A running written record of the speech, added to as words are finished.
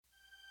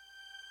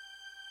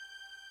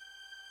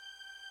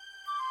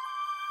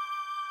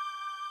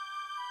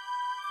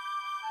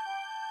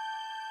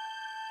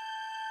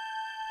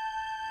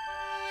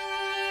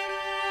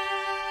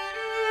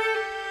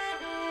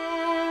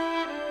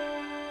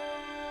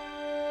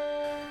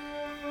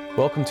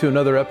Welcome to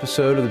another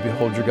episode of the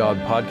Behold Your God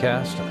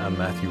podcast. I'm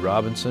Matthew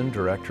Robinson,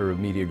 Director of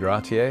Media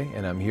Gratiae,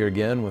 and I'm here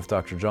again with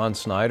Dr. John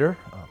Snyder,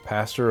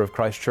 pastor of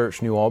Christ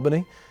Church, New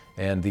Albany,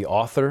 and the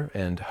author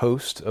and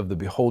host of the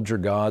Behold Your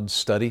God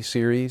study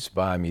series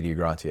by Media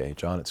Gratiae.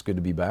 John, it's good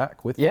to be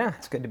back with you. Yeah,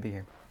 it's good to be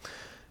here.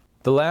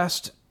 The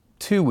last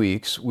 2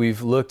 weeks,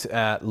 we've looked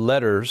at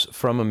letters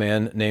from a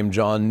man named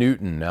John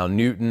Newton. Now,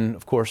 Newton,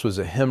 of course, was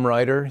a hymn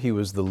writer. He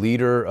was the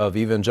leader of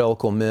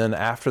evangelical men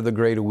after the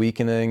Great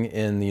Awakening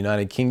in the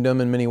United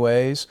Kingdom in many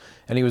ways,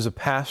 and he was a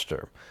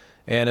pastor.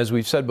 And as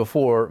we've said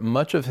before,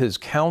 much of his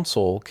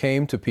counsel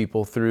came to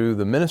people through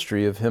the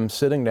ministry of him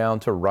sitting down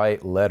to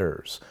write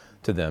letters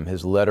to them,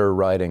 his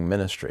letter-writing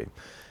ministry.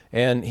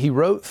 And he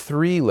wrote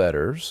 3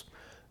 letters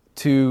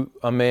to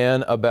a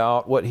man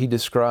about what he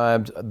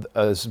described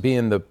as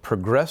being the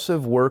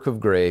progressive work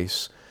of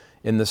grace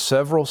in the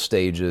several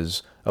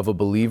stages of a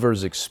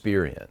believer's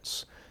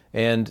experience.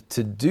 And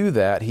to do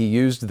that, he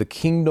used the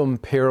kingdom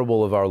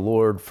parable of our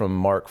Lord from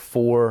Mark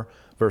 4,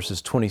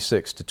 verses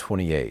 26 to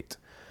 28.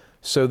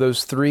 So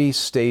those 3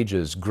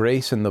 stages,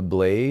 grace in the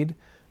blade,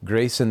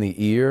 grace in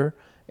the ear,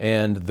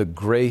 and the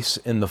grace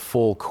in the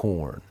full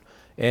corn.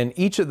 And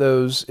each of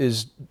those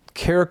is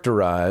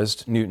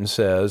characterized, Newton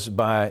says,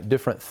 by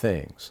different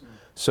things.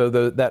 So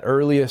that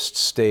earliest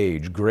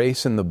stage,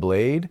 grace in the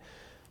blade,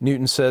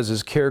 Newton says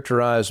is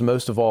characterized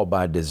most of all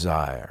by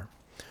desire.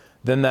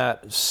 Then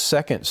that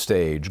second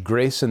stage,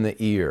 grace in the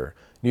ear,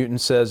 Newton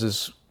says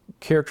is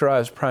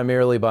characterized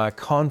primarily by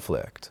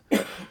conflict.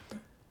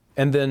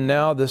 And then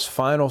now this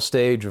final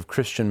stage of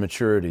Christian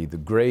maturity, the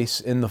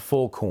grace in the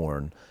full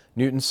corn,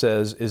 Newton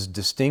says is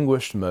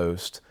distinguished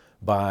most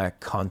by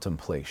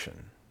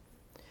contemplation.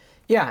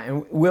 Yeah,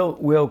 and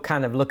we'll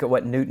kind of look at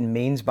what Newton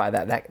means by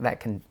that. That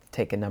can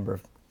take a number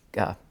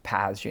of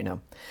paths, you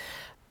know.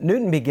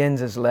 Newton begins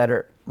his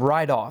letter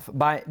right off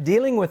by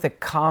dealing with a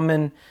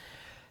common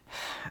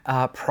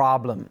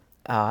problem,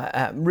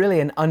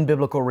 really an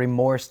unbiblical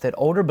remorse that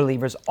older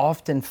believers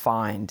often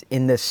find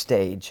in this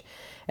stage.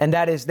 And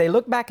that is, they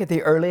look back at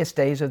the earliest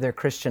days of their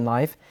Christian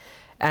life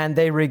and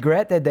they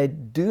regret that they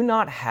do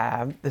not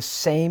have the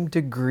same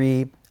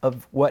degree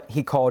of what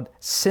he called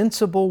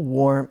sensible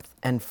warmth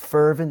and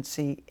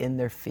fervency in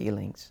their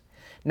feelings.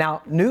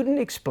 Now, Newton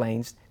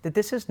explains that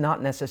this is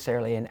not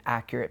necessarily an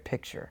accurate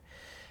picture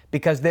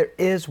because there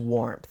is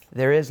warmth,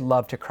 there is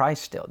love to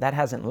Christ still. That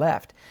hasn't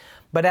left.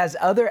 But as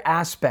other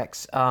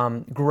aspects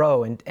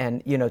grow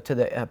and you know, to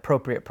the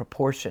appropriate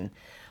proportion,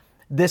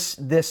 this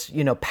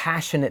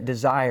passionate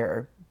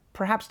desire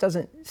perhaps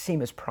doesn't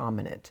seem as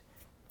prominent.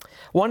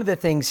 One of the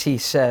things he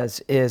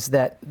says is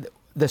that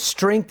the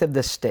strength of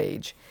this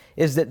stage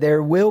is that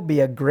there will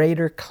be a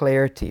greater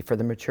clarity for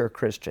the mature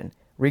Christian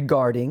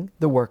regarding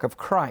the work of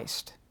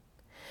Christ.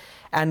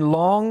 And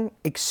long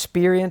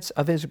experience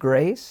of His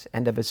grace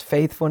and of His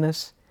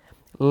faithfulness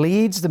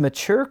leads the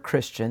mature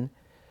Christian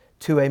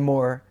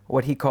to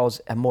what he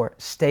calls a more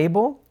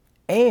stable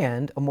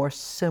and a more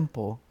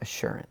simple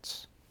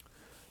assurance.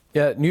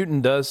 Yeah,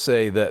 Newton does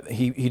say that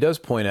he does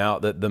point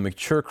out that the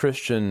mature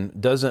Christian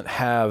doesn't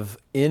have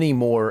any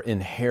more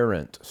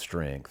inherent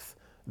strength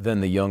than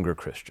the younger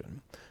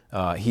Christian.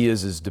 He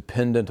is as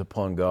dependent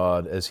upon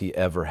God as he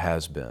ever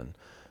has been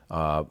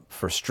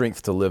for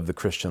strength to live the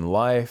Christian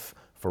life,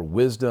 for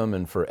wisdom,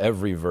 and for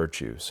every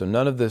virtue. So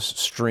none of this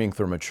strength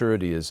or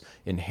maturity is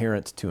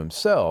inherent to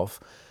himself.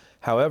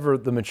 However,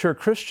 the mature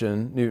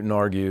Christian, Newton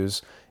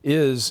argues,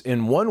 is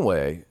in one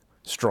way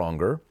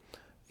stronger.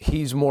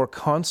 He's more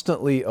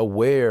constantly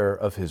aware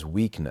of his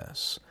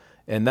weakness,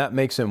 and that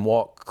makes him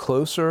walk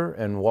closer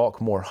and walk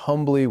more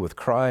humbly with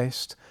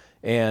Christ.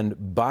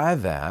 And by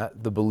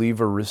that, the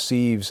believer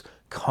receives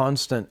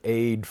constant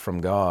aid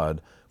from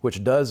God,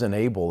 which does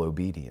enable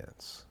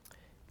obedience.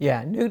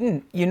 Yeah,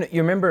 Newton, you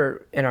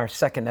remember in our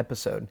second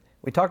episode,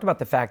 we talked about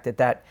the fact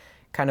that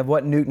kind of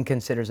what Newton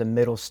considers a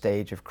middle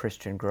stage of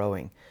Christian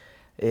growing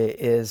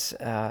it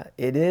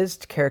is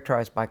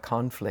characterized by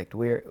conflict.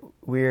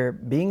 We're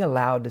being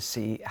allowed to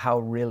see how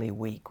really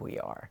weak we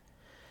are.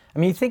 I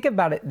mean, you think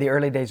about it, the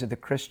early days of the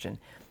Christian.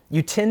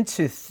 You tend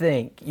to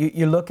think,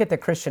 you look at the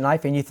Christian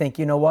life and you think,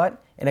 you know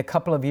what? In a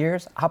couple of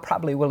years, I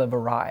probably will have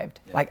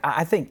arrived. Yeah. Like,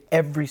 I think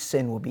every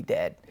sin will be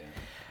dead. Yeah.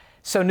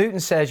 So Newton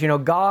says,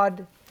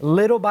 God,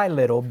 little by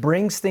little,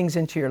 brings things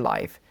into your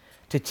life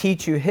to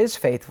teach you His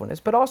faithfulness,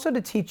 but also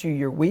to teach you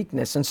your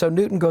weakness. And so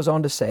Newton goes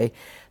on to say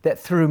that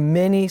through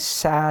many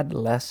sad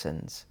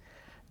lessons,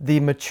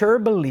 the mature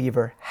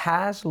believer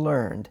has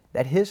learned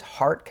that his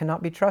heart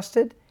cannot be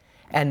trusted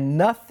and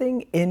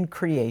nothing in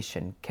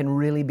creation can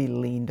really be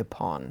leaned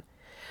upon.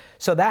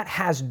 So that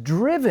has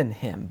driven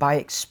him by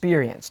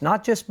experience,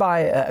 not just by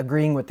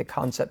agreeing with the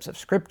concepts of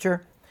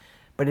Scripture,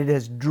 but it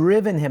has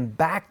driven him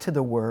back to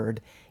the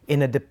Word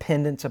in a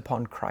dependence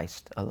upon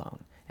Christ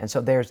alone. And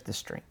so there's the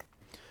strength.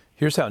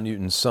 Here's how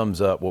Newton sums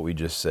up what we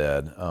just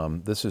said.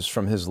 This is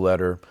from his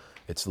letter.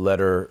 It's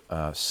letter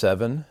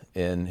 7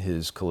 in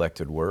his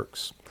collected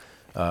works.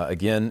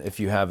 Again, if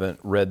you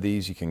haven't read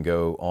these, you can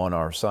go on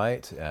our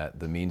site at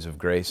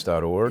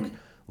themeansofgrace.org,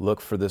 look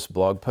for this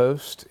blog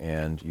post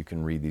and you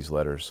can read these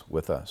letters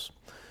with us.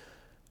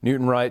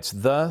 Newton writes,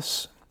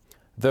 "Thus,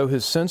 though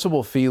his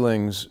sensible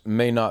feelings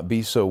may not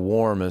be so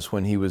warm as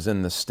when he was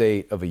in the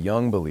state of a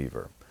young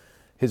believer,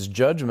 his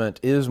judgment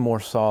is more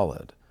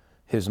solid,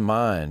 his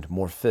mind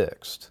more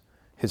fixed,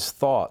 his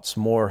thoughts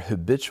more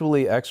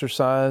habitually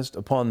exercised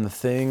upon the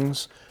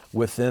things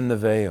within the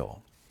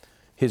veil.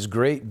 His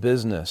great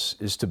business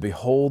is to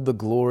behold the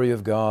glory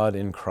of God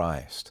in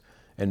Christ,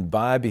 and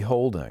by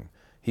beholding,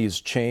 he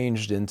is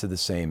changed into the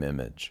same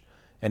image,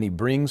 and he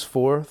brings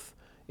forth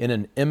in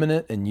an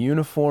eminent and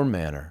uniform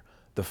manner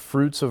the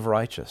fruits of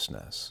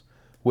righteousness,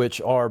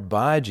 which are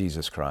by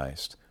Jesus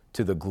Christ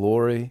to the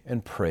glory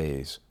and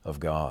praise of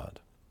God.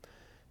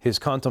 His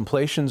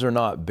contemplations are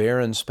not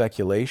barren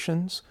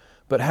speculations,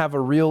 but have a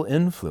real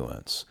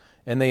influence,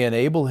 and they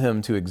enable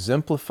him to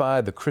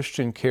exemplify the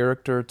Christian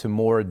character to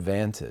more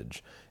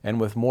advantage and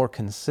with more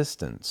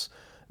consistence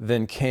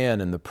than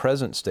can, in the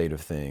present state of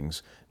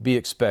things, be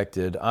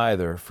expected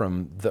either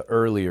from the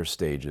earlier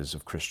stages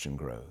of Christian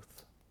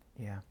growth."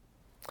 Yeah.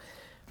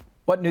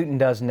 What Newton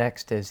does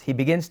next is he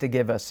begins to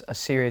give us a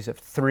series of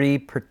 3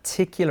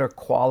 particular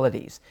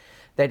qualities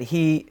that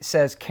he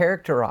says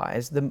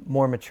characterize the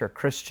more mature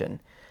Christian.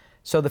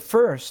 So the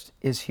first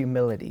is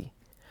humility.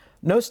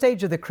 No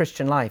stage of the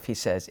Christian life, he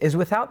says, is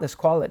without this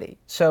quality.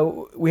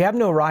 So we have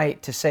no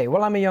right to say,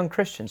 well, I'm a young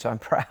Christian, so I'm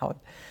proud.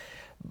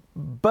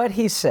 But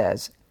he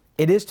says,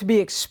 it is to be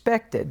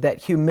expected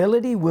that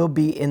humility will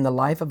be in the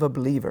life of a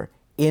believer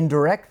in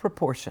direct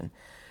proportion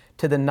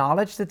to the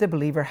knowledge that the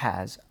believer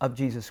has of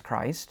Jesus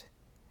Christ,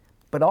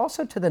 but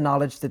also to the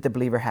knowledge that the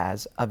believer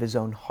has of his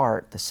own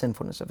heart, the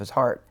sinfulness of his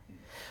heart.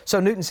 So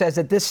Newton says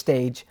at this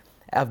stage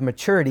of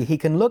maturity, he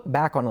can look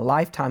back on a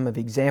lifetime of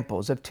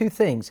examples of 2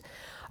 things,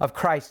 of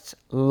Christ's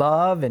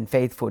love and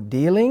faithful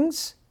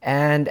dealings,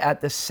 and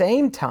at the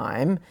same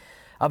time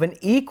of an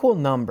equal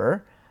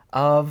number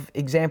of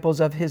examples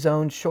of his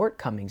own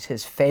shortcomings,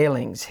 his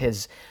failings,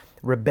 his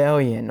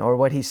rebellion, or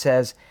what he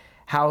says,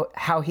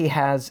 how he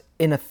has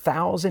in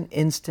 1,000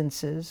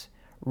 instances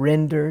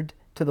rendered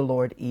to the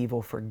Lord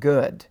evil for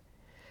good.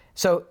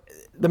 So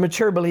the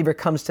mature believer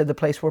comes to the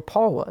place where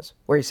Paul was,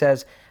 where he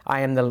says,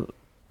 I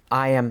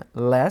am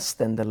less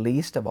than the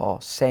least of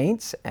all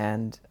saints,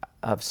 and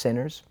of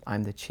sinners,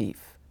 I'm the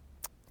chief.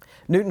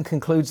 Newton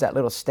concludes that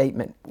little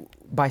statement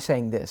by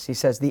saying this. He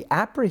says, the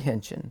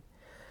apprehension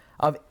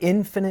of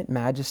infinite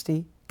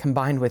majesty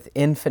combined with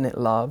infinite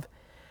love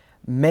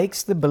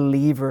makes the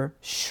believer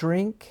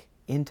shrink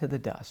into the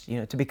dust,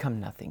 to become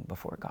nothing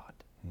before God.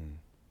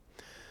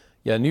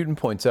 Yeah, Newton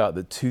points out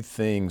that 2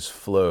 things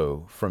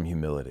flow from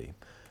humility.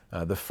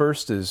 The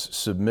first is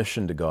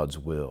submission to God's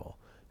will.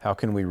 How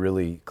can we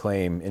really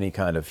claim any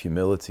kind of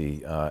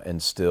humility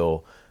and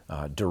still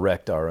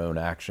direct our own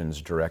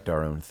actions, direct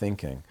our own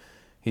thinking?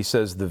 He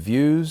says the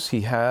views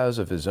he has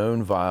of his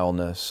own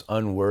vileness,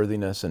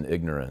 unworthiness, and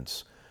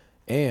ignorance,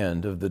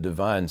 and of the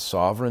divine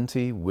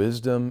sovereignty,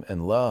 wisdom,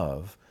 and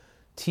love,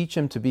 teach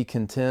him to be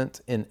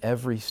content in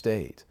every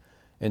state,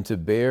 and to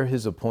bear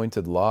his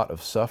appointed lot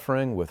of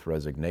suffering with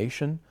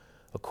resignation,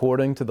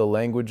 according to the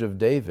language of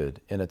David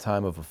in a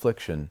time of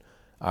affliction,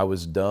 I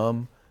was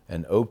dumb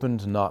and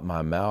opened not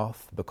my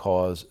mouth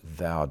because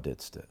thou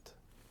didst it.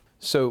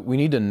 So we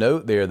need to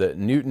note there that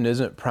Newton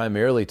isn't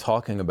primarily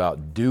talking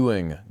about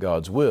doing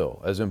God's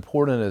will, as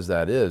important as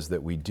that is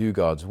that we do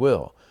God's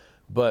will,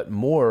 but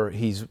more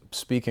he's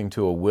speaking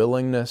to a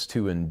willingness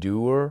to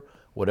endure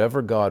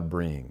whatever God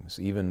brings,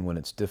 even when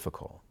it's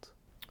difficult.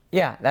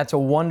 Yeah, that's a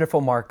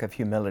wonderful mark of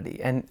humility.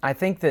 And I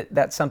think that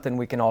that's something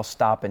we can all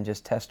stop and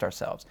just test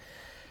ourselves.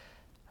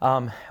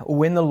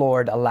 When the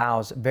Lord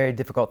allows very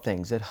difficult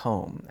things at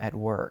home, at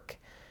work,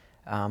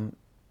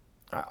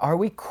 are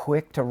we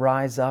quick to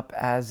rise up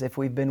as if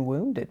we've been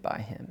wounded by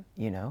Him,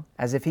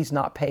 as if He's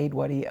not paid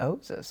what He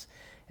owes us?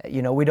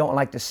 We don't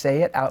like to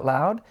say it out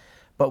loud,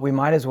 but we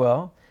might as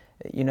well,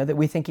 that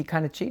we think He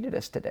kind of cheated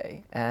us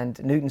today.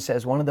 And Newton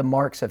says one of the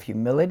marks of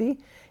humility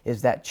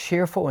is that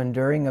cheerful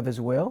enduring of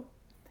His will.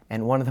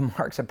 And one of the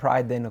marks of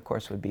pride then, of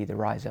course, would be to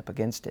rise up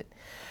against it.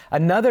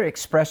 Another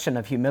expression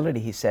of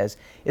humility, he says,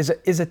 is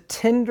a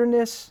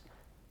tenderness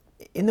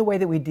in the way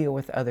that we deal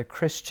with other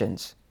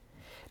Christians.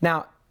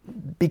 Now,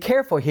 be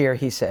careful here,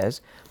 he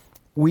says.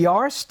 We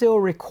are still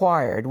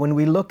required, when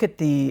we look at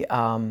the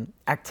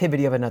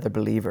activity of another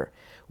believer,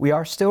 we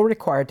are still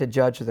required to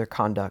judge their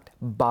conduct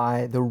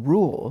by the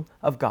rule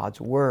of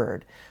God's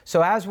Word.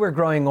 So as we're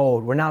growing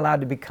old, we're not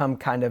allowed to become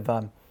kind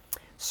of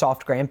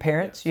soft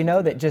grandparents,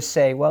 that just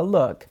say, well,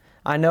 look,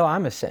 I know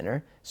I'm a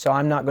sinner, so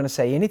I'm not going to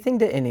say anything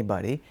to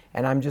anybody,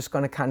 and I'm just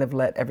going to kind of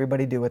let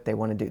everybody do what they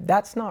want to do.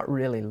 That's not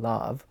really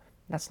love.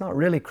 That's not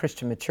really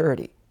Christian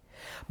maturity.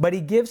 But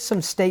he gives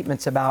some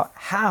statements about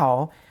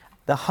how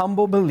the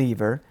humble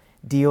believer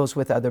deals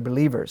with other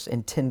believers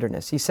in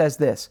tenderness. He says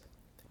this,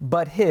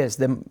 but his,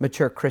 the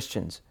mature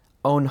Christian's,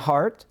 own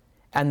heart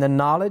and the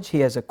knowledge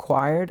he has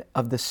acquired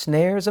of the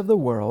snares of the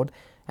world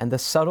and the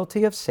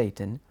subtlety of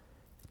Satan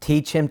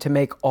teach him to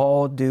make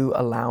all due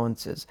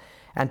allowances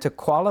and to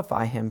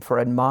qualify him for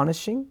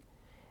admonishing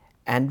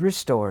and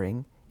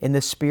restoring in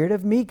the spirit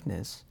of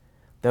meekness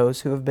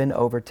those who have been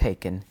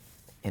overtaken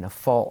in a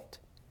fault.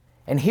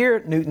 And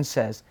here Newton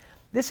says,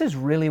 this is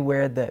really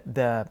where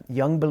the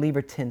young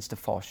believer tends to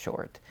fall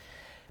short.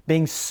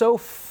 Being so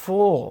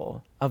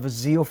full of a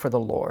zeal for the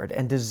Lord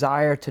and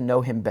desire to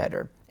know Him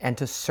better and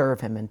to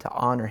serve Him and to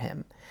honor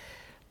Him,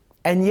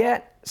 and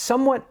yet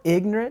somewhat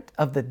ignorant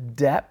of the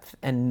depth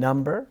and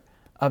number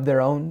of their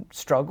own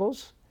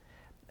struggles,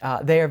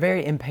 they are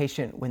very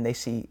impatient when they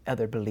see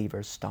other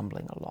believers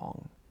stumbling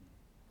along.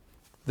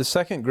 The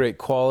second great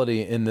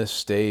quality in this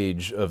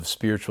stage of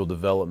spiritual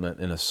development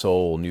in a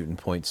soul, Newton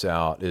points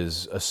out,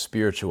 is a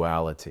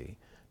spirituality.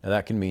 Now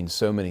that can mean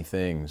so many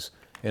things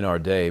in our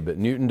day, but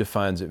Newton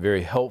defines it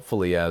very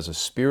helpfully as a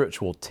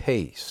spiritual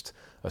taste,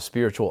 a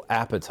spiritual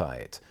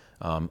appetite,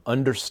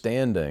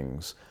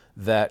 understandings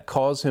that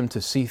cause him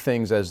to see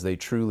things as they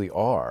truly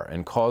are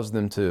and cause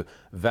them to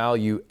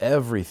value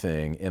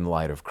everything in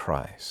light of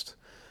Christ.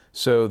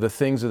 So the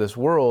things of this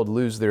world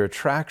lose their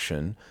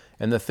attraction,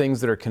 and the things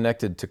that are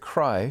connected to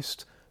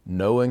Christ,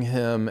 knowing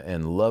Him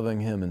and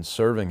loving Him and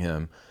serving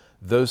Him,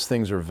 those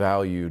things are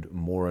valued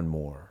more and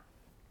more.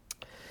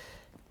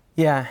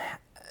 Yeah,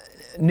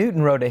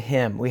 Newton wrote a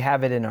hymn. We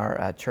have it in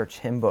our church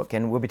hymn book,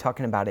 and we'll be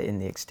talking about it in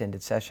the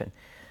extended session.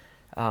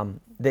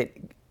 That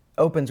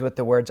opens with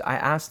the words, "I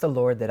ask the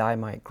Lord that I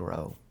might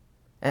grow."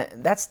 And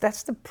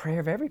that's the prayer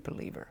of every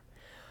believer.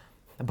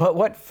 But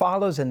what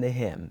follows in the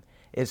hymn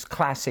is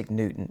classic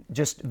Newton,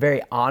 just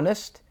very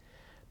honest,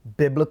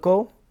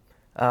 biblical,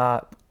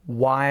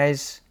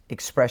 wise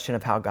expression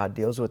of how God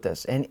deals with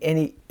us. And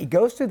he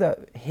goes through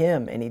the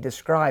hymn and he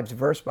describes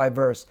verse by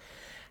verse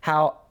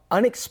how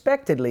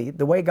unexpectedly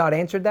the way God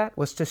answered that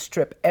was to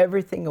strip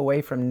everything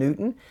away from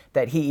Newton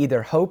that he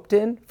either hoped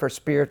in for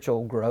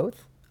spiritual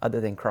growth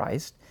other than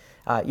Christ,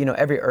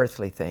 every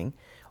earthly thing,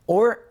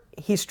 or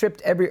he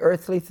stripped every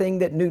earthly thing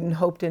that Newton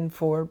hoped in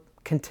for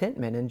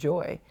contentment and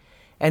joy.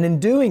 And in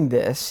doing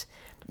this,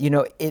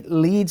 it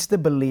leads the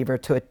believer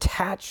to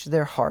attach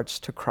their hearts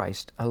to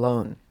Christ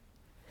alone.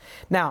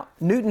 Now,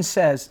 Newton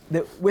says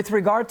that with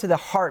regard to the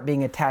heart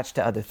being attached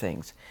to other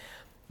things,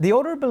 the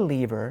older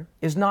believer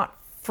is not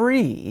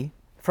free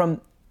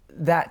from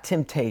that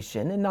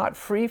temptation and not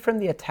free from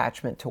the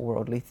attachment to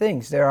worldly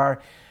things. There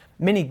are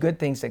many good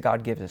things that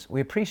God gives us. We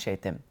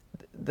appreciate them.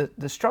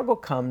 The struggle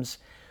comes,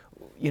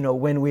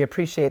 when we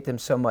appreciate them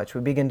so much,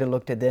 we begin to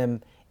look to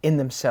them in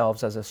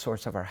themselves as a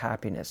source of our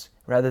happiness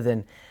rather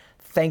than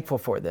thankful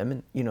for them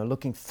and,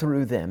 looking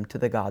through them to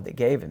the God that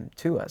gave them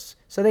to us.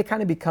 So they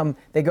kind of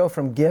they go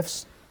from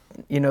gifts,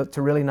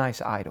 to really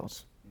nice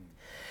idols.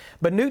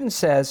 But Newton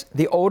says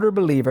the older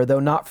believer, though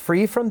not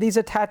free from these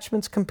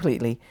attachments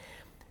completely,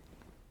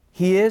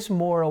 he is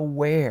more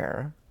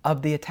aware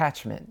of the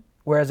attachment,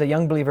 whereas a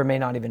young believer may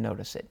not even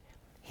notice it.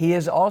 He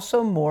is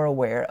also more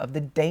aware of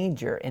the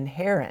danger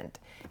inherent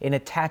in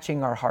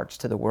attaching our hearts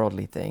to the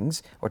worldly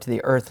things or to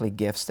the earthly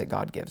gifts that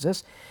God gives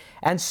us.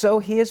 And so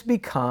he has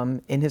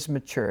become, in his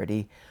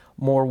maturity,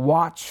 more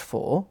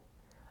watchful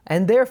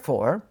and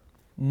therefore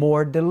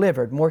more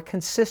delivered, more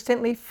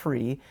consistently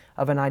free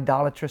of an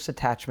idolatrous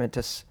attachment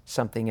to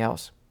something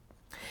else.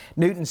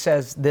 Newton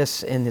says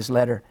this in his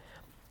letter,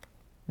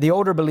 "The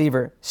older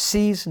believer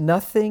sees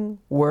nothing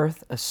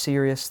worth a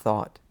serious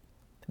thought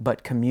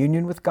but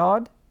communion with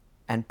God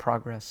and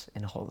progress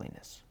in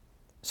holiness."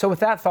 So with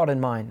that thought in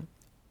mind,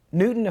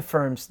 Newton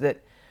affirms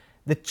that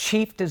the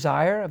chief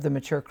desire of the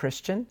mature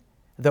Christian,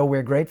 though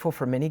we're grateful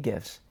for many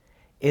gifts,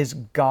 is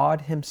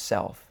God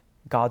Himself,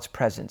 God's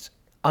presence,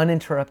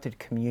 uninterrupted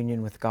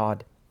communion with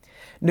God.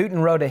 Newton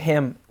wrote a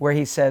hymn where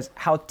he says,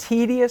 "How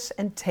tedious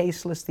and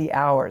tasteless the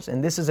hours,"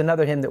 and this is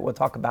another hymn that we'll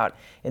talk about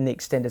in the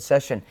extended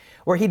session,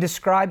 where he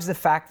describes the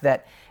fact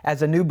that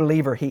as a new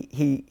believer,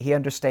 he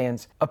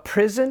understands a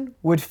prison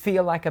would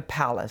feel like a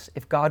palace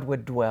if God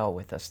would dwell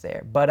with us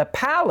there, but a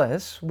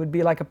palace would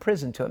be like a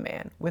prison to a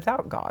man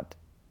without God.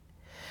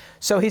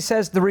 So he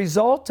says the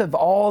result of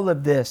all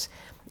of this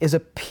is a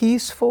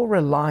peaceful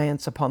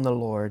reliance upon the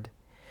Lord.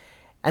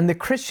 And the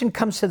Christian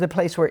comes to the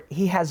place where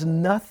he has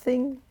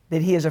nothing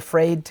that he is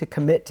afraid to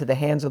commit to the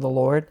hands of the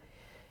Lord.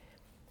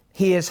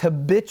 He is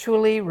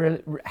habitually,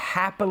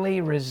 happily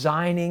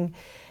resigning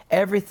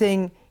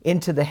everything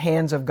into the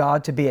hands of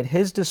God to be at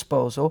His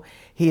disposal.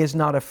 He is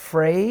not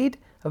afraid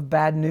of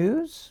bad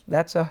news.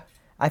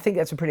 I think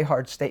that's a pretty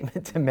hard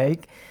statement to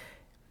make.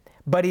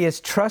 But he is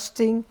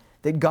trusting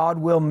that God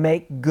will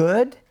make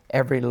good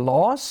every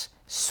loss,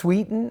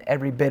 sweeten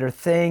every bitter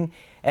thing,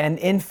 and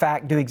in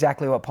fact do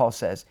exactly what Paul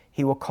says.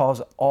 He will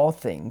cause all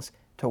things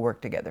to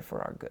work together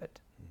for our good.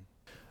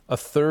 A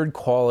third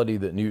quality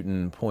that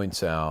Newton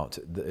points out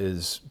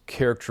is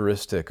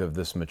characteristic of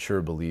this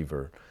mature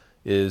believer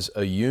is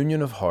a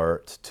union of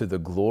heart to the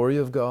glory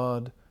of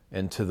God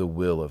and to the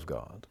will of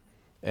God.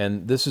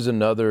 And this is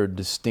another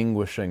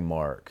distinguishing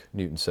mark,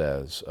 Newton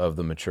says, of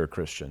the mature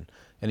Christian.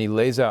 And he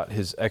lays out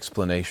his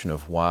explanation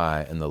of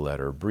why in the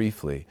letter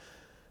briefly.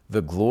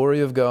 The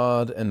glory of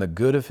God and the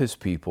good of His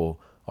people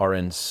are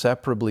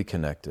inseparably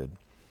connected.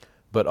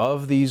 But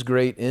of these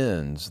great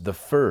ends, the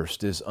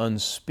first is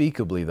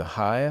unspeakably the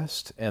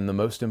highest and the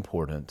most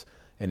important,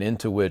 and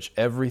into which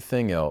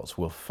everything else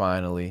will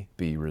finally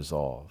be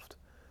resolved.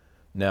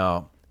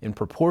 Now, in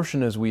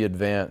proportion as we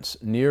advance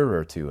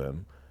nearer to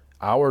Him,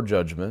 our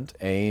judgment,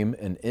 aim,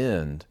 and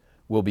end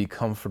will be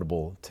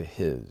comfortable to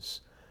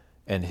His,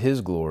 and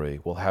His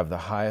glory will have the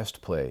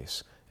highest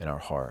place in our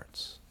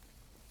hearts.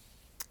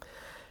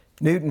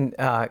 Newton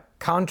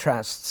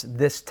contrasts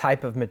this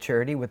type of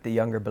maturity with the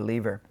younger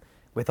believer,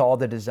 with all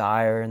the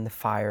desire and the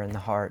fire in the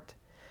heart.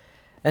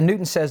 And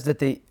Newton says that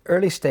the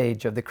early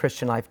stage of the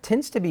Christian life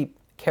tends to be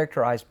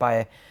characterized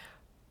by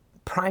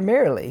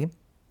primarily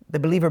the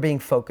believer being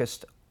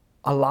focused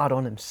a lot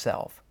on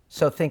himself.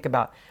 So think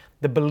about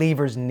the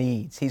believer's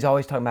needs. He's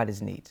always talking about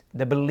his needs.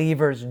 The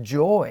believer's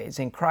joys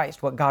in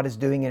Christ, what God is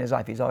doing in his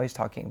life. He's always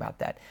talking about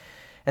that.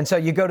 And so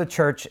you go to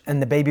church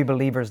and the baby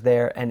believer's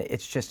there, and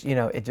it's just,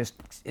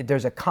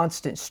 there's a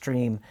constant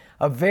stream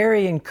of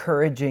very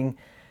encouraging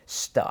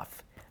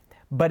stuff.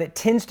 But it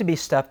tends to be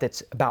stuff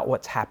that's about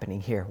what's happening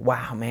here.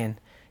 Wow, man,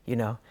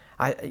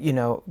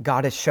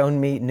 God has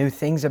shown me new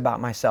things about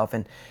myself,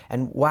 and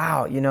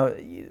wow,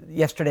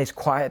 yesterday's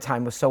quiet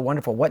time was so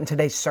wonderful. Wasn't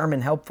today's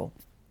sermon helpful?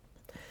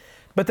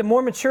 But the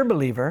more mature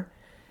believer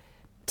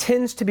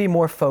tends to be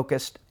more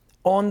focused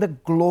on the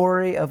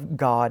glory of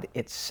God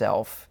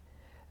itself.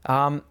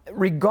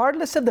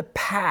 Regardless of the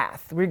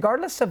path,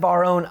 regardless of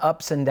our own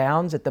ups and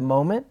downs at the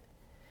moment.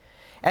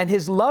 And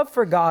his love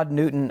for God,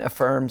 Newton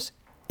affirms,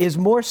 is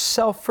more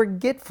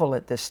self-forgetful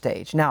at this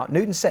stage. Now,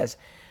 Newton says,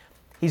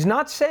 he's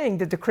not saying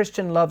that the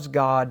Christian loves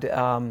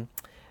God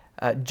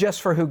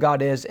just for who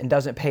God is and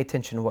doesn't pay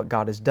attention to what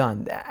God has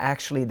done.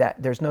 Actually,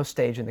 there's no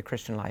stage in the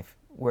Christian life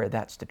where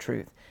that's the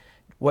truth.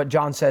 What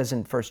John says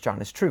in 1 John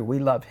is true. We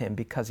love him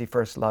because he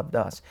first loved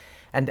us.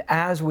 And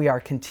as we are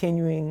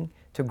continuing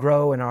to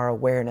grow in our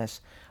awareness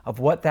of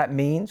what that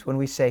means when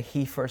we say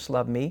he first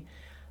loved me,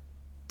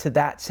 to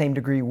that same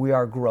degree we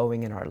are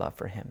growing in our love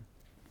for him.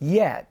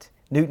 Yet,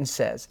 Newton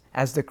says,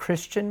 as the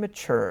Christian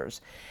matures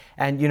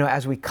and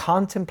as we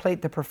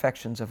contemplate the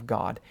perfections of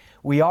God,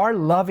 we are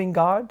loving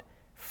God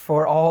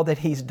for all that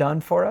he's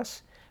done for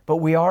us, but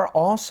we are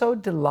also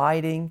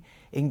delighting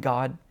in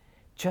God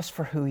just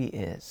for who he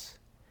is.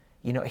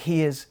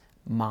 He is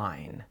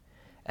mine.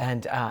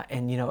 And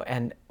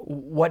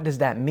what does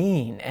that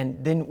mean?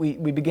 And then we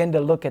begin to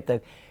look at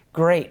the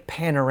great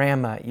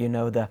panorama,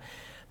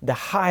 the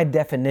high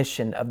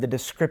definition of the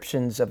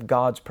descriptions of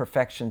God's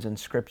perfections in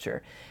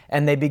Scripture.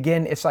 And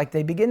it's like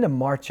they begin to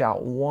march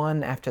out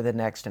one after the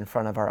next in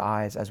front of our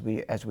eyes as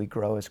we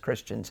grow as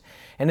Christians.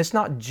 And it's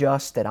not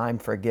just that I'm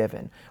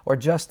forgiven, or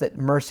just that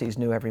mercy's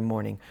new every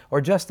morning, or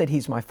just that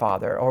he's my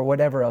Father, or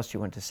whatever else you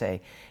want to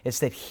say. It's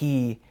that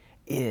he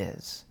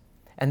is.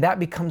 And that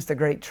becomes the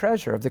great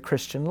treasure of the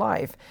Christian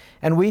life.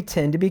 And we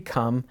tend to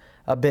become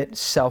a bit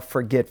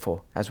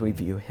self-forgetful as we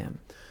view him.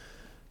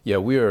 Yeah,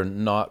 we are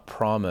not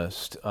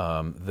promised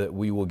that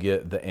we will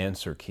get the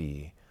answer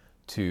key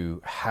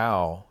to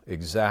how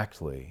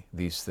exactly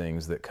these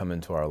things that come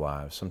into our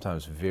lives,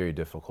 sometimes very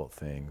difficult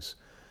things,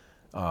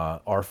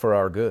 are for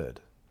our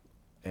good.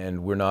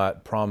 And we're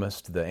not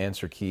promised the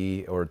answer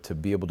key or to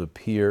be able to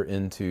peer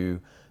into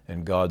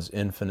and God's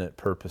infinite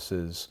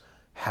purposes,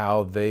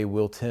 how they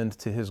will tend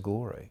to his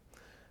glory.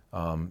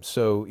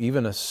 So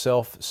even a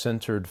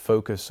self-centered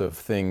focus of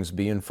things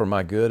being for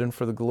my good and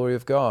for the glory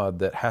of God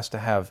that has to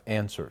have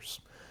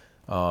answers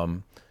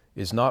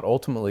is not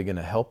ultimately going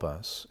to help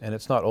us, and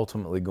it's not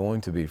ultimately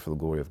going to be for the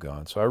glory of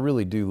God. So I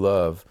really do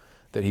love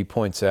that he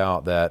points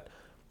out that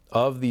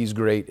of these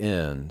great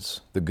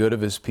ends, the good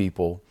of his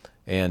people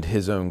and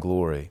his own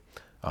glory,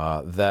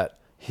 that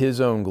his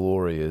own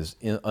glory is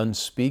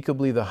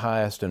unspeakably the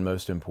highest and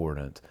most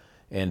important.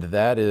 And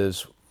that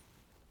is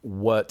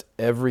what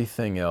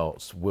everything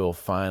else will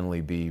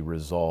finally be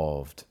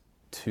resolved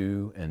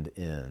to and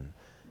in.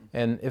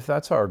 And if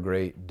that's our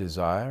great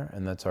desire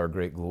and that's our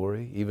great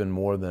glory, even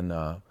more than,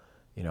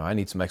 I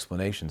need some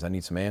explanations, I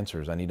need some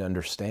answers, I need to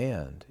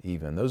understand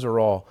even. Those are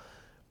all,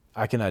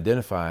 I can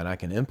identify and I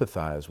can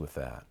empathize with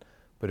that.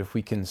 But if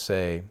we can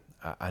say,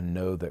 I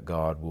know that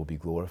God will be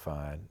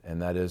glorified,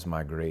 and that is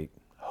my great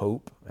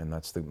hope, and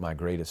that's my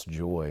greatest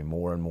joy,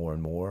 more and more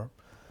and more,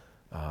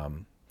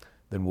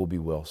 then we'll be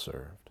well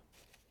served.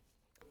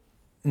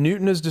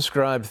 Newton has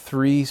described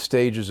 3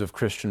 stages of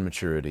Christian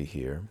maturity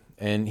here,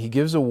 and he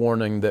gives a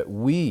warning that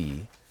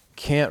we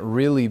can't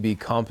really be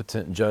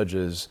competent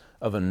judges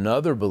of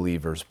another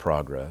believer's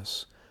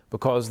progress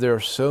because there are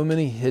so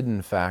many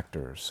hidden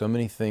factors, so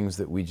many things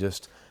that we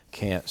just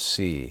can't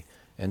see.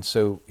 And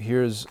so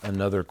here's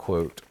another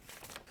quote.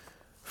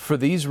 For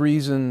these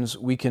reasons,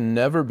 we can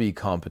never be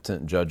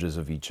competent judges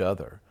of each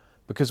other,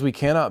 because we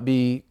cannot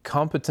be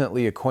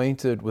competently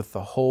acquainted with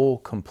the whole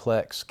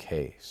complex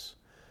case.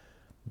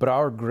 But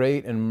our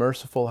great and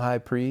merciful high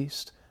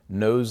priest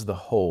knows the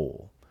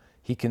whole.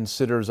 He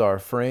considers our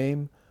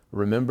frame,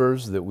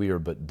 remembers that we are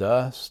but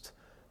dust,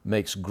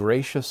 makes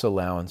gracious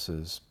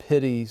allowances,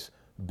 pities,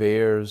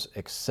 bears,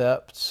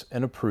 accepts,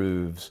 and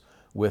approves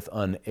with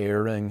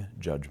unerring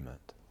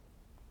judgment.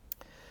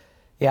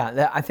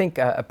 Yeah, I think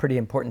a pretty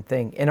important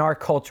thing in our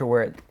culture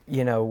where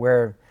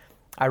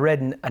I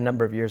read a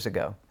number of years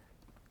ago,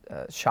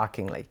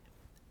 shockingly,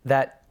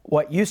 that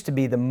what used to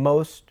be the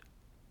most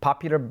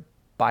popular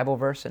Bible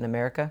verse in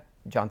America,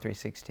 John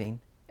 3:16,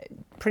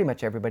 pretty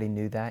much everybody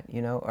knew that,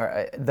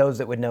 or those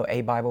that would know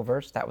a Bible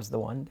verse, that was the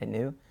one they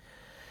knew,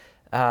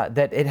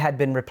 that it had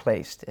been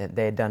replaced.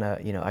 They had done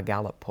a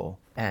Gallup poll,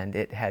 and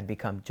it had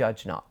become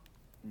 "Judge not."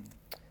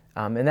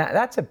 And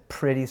that's a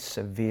pretty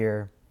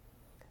severe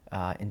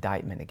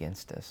indictment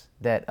against us,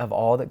 that of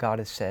all that God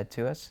has said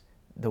to us,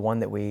 the one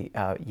that we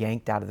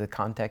yanked out of the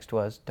context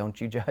was, "Don't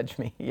you judge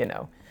me,"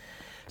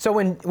 So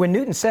when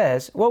Newton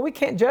says, well, we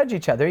can't judge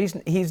each other, he's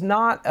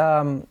not,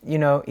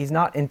 he's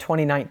not in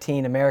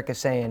 2019 America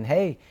saying,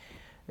 hey,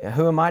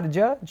 who am I to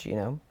judge,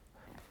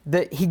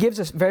 He gives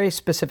us a very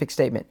specific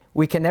statement.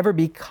 We can never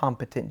be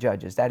competent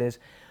judges. That is,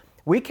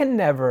 we can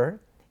never,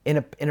 in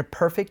a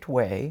perfect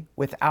way,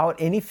 without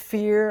any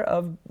fear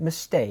of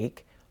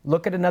mistake,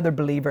 look at another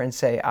believer and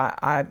say,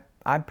 I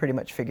pretty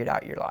much figured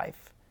out your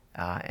life.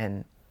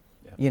 I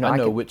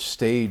know which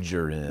stage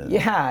you're in.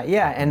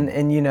 Yeah,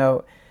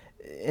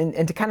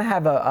 and to kind of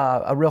have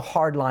a real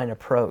hardline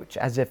approach,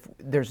 as if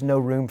there's no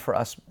room for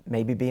us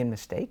maybe being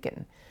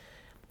mistaken,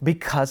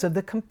 because of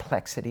the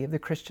complexity of the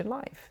Christian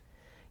life.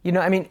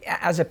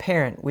 As a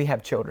parent, we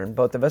have children,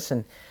 both of us,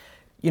 and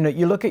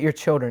you look at your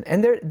children,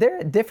 and they're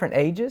at different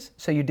ages,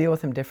 so you deal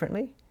with them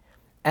differently.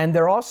 And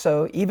they're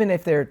also, even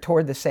if they're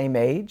toward the same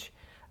age,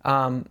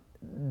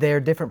 they're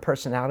different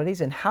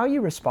personalities, and how you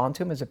respond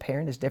to them as a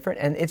parent is different.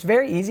 And it's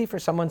very easy for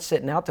someone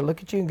sitting out to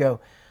look at you and go,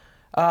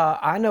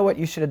 I know what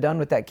you should have done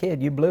with that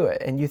kid. You blew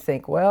it. And you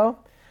think,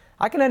 well,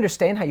 I can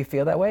understand how you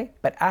feel that way.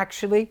 But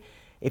actually,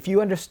 if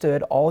you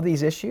understood all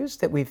these issues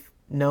that we've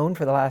known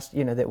for the last,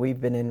 that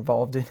we've been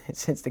involved in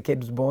since the kid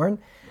was born,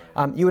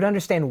 you would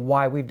understand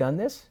why we've done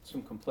this.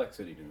 Some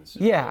complexity to the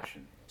situation. Yeah.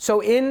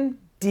 So in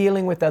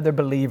dealing with other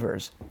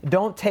believers,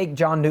 don't take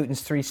John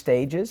Newton's 3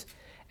 stages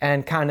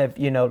and kind of,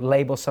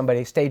 label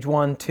somebody stage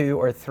 1, 2,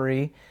 or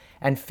 3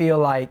 and feel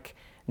like,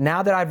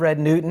 now that I've read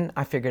Newton,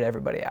 I figured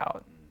everybody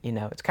out.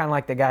 It's kind of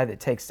like the guy that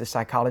takes the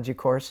psychology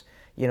course,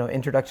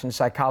 Introduction to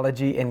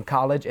Psychology in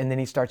college, and then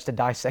he starts to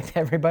dissect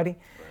everybody. Right.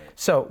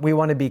 So we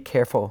want to be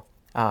careful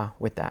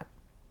with that.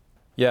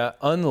 Yeah,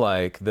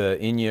 unlike the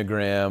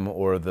Enneagram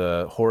or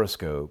the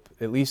horoscope,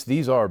 at least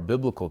these are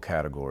biblical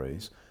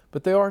categories,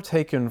 but they are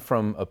taken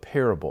from a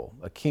parable,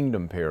 a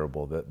kingdom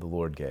parable that the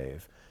Lord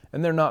gave.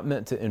 And they're not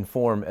meant to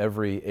inform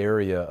every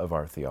area of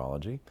our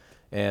theology.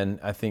 And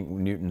I think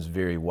Newton's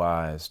very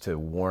wise to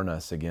warn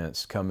us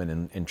against coming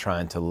and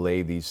trying to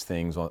lay these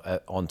things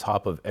on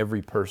top of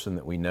every person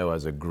that we know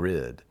as a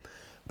grid.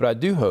 But I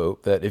do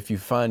hope that if you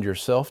find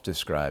yourself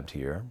described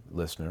here,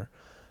 listener,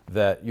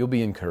 that you'll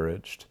be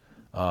encouraged.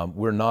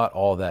 We're not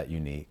all that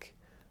unique.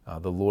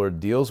 The Lord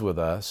deals with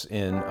us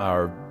in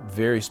our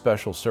very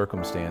special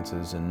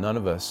circumstances, and none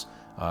of us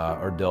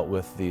are dealt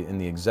with in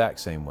the exact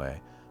same way.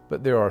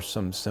 But there are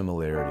some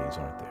similarities,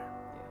 aren't there?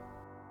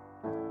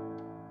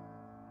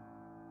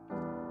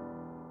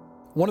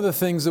 One of the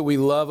things that we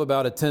love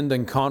about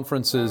attending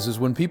conferences is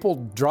when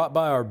people drop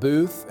by our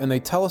booth and they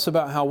tell us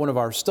about how one of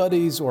our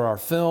studies or our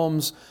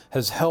films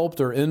has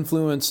helped or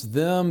influenced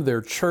them,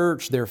 their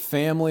church, their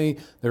family,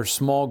 their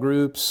small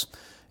groups.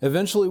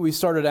 Eventually, we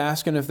started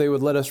asking if they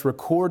would let us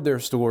record their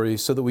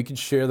stories so that we could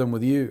share them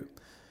with you.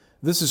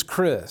 This is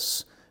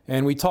Chris,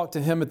 and we talked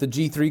to him at the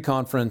G3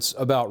 conference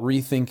about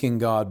rethinking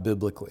God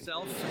biblically.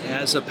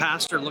 As a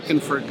pastor looking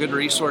for good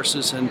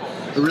resources, and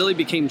really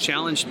became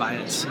challenged by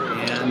it,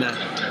 and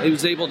I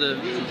was able to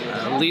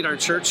lead our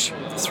church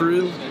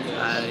through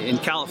in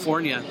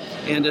California,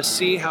 and to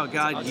see how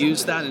God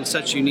used that in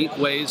such unique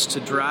ways to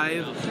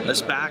drive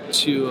us back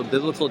to a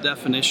biblical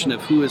definition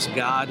of who is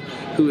God,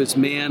 who is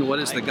man, what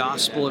is the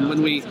gospel. And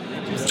when we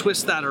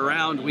twist that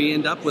around, we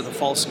end up with a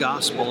false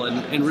gospel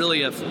and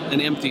really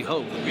an empty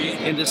hope.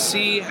 And to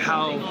see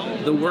how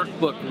the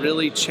workbook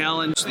really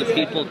challenged the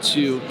people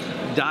to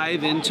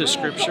dive into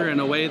Scripture in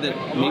a way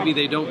that maybe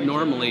they don't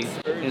normally.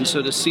 And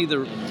so to see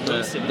the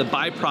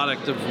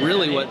byproduct of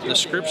really what the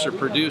Scripture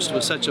produced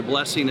was such a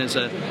blessing as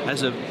a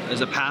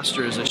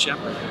pastor, as a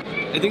shepherd.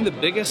 I think the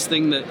biggest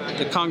thing that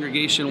the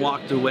congregation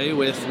walked away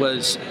with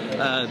was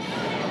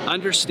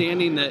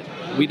understanding that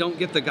we don't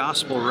get the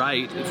gospel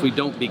right if we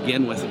don't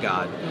begin with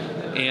God.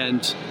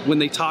 And when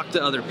they talk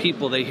to other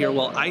people, they hear,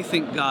 well, I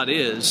think God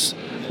is.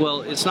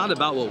 Well, it's not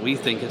about what we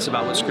think, it's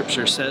about what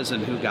Scripture says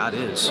and who God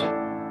is.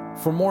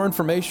 For more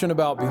information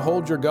about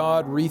Behold Your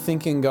God,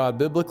 Rethinking God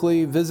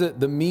Biblically, visit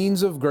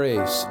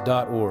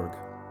themeansofgrace.org.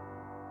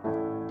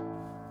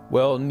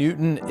 Well,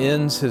 Newton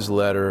ends his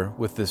letter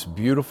with this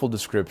beautiful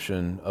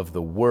description of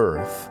the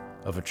worth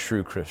of a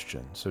true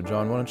Christian. So,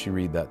 John, why don't you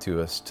read that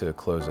to us to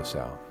close us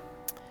out?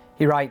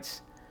 He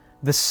writes,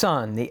 "The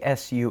Son," the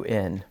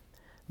S-U-N,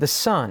 "the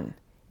Son,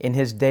 in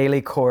his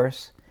daily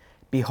course,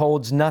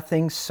 beholds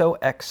nothing so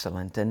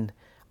excellent and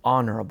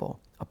honorable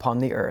upon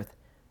the earth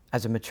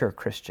as a mature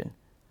Christian.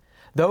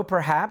 Though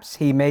perhaps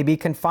he may be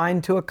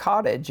confined to a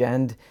cottage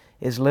and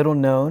is little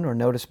known or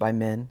noticed by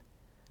men,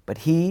 but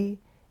he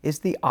is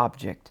the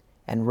object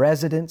and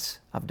residence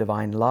of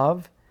divine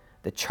love,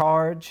 the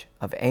charge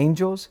of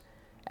angels,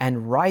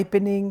 and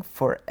ripening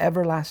for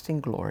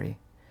everlasting glory.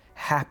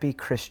 Happy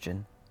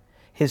Christian!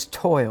 His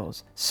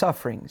toils,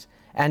 sufferings,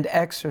 and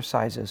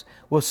exercises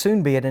will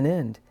soon be at an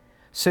end.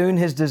 Soon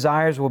his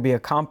desires will be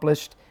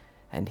accomplished,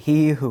 and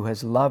he who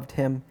has loved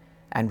him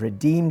and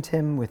redeemed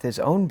him with his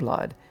own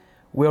blood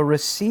will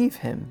receive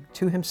him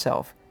to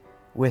himself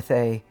with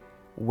a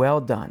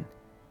 "Well done,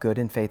 good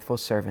and faithful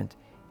servant.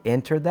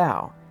 Enter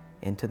thou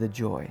into the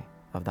joy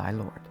of thy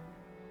Lord."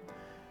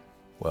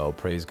 Well,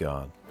 praise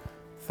God.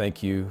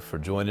 Thank you for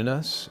joining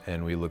us,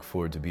 and we look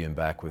forward to being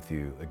back with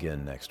you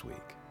again next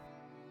week.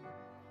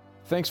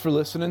 Thanks for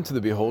listening to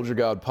the Behold Your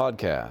God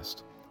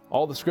podcast.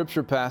 All the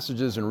scripture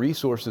passages and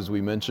resources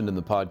we mentioned in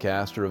the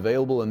podcast are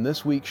available in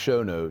this week's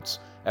show notes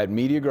at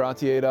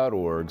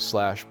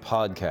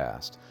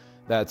mediagratiae.org/podcast.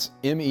 That's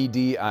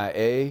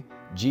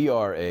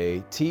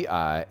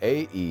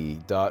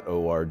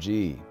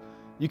mediagratiae.org.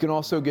 You can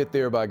also get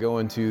there by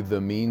going to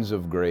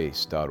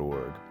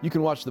themeansofgrace.org. You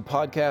can watch the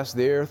podcast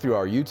there through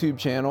our YouTube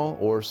channel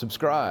or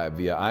subscribe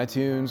via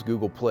iTunes,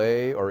 Google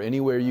Play, or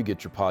anywhere you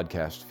get your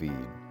podcast feed.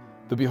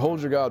 The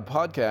Behold Your God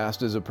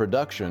podcast is a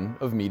production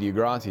of Media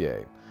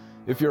Gratiae.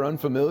 If you're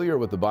unfamiliar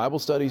with the Bible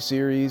study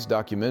series,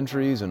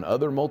 documentaries, and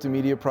other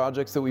multimedia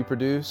projects that we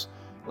produce,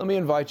 let me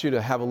invite you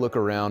to have a look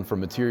around for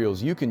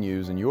materials you can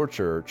use in your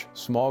church,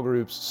 small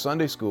groups,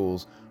 Sunday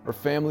schools, or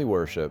family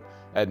worship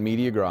at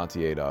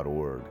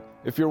mediagratiae.org.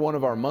 If you're one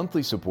of our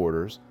monthly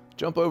supporters,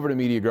 jump over to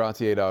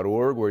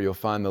mediagratiae.org where you'll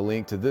find the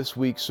link to this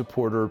week's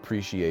supporter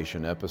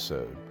appreciation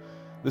episode.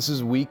 This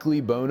is weekly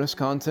bonus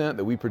content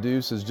that we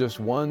produce as just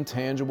one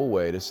tangible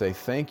way to say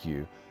thank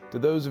you to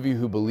those of you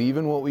who believe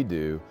in what we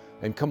do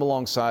and come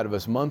alongside of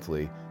us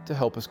monthly to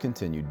help us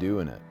continue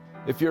doing it.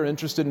 If you're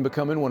interested in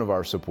becoming one of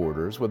our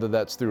supporters, whether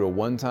that's through a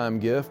one-time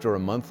gift or a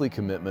monthly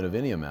commitment of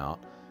any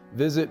amount,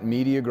 visit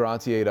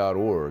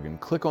mediagratiae.org and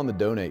click on the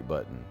donate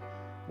button.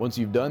 Once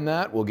you've done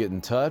that, we'll get in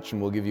touch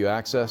and we'll give you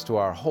access to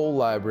our whole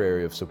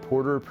library of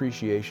supporter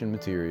appreciation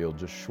material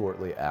just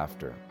shortly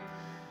after.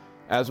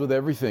 As with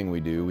everything we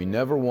do, we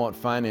never want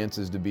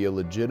finances to be a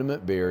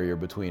legitimate barrier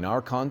between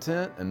our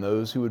content and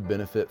those who would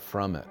benefit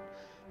from it.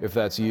 If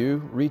that's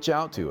you, reach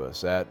out to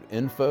us at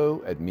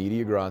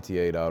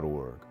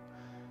info@mediagratiae.org.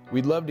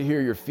 We'd love to hear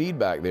your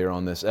feedback there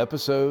on this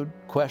episode,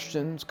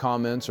 questions,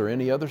 comments, or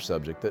any other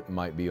subject that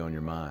might be on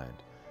your mind.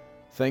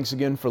 Thanks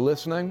again for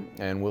listening,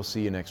 and we'll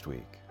see you next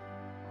week.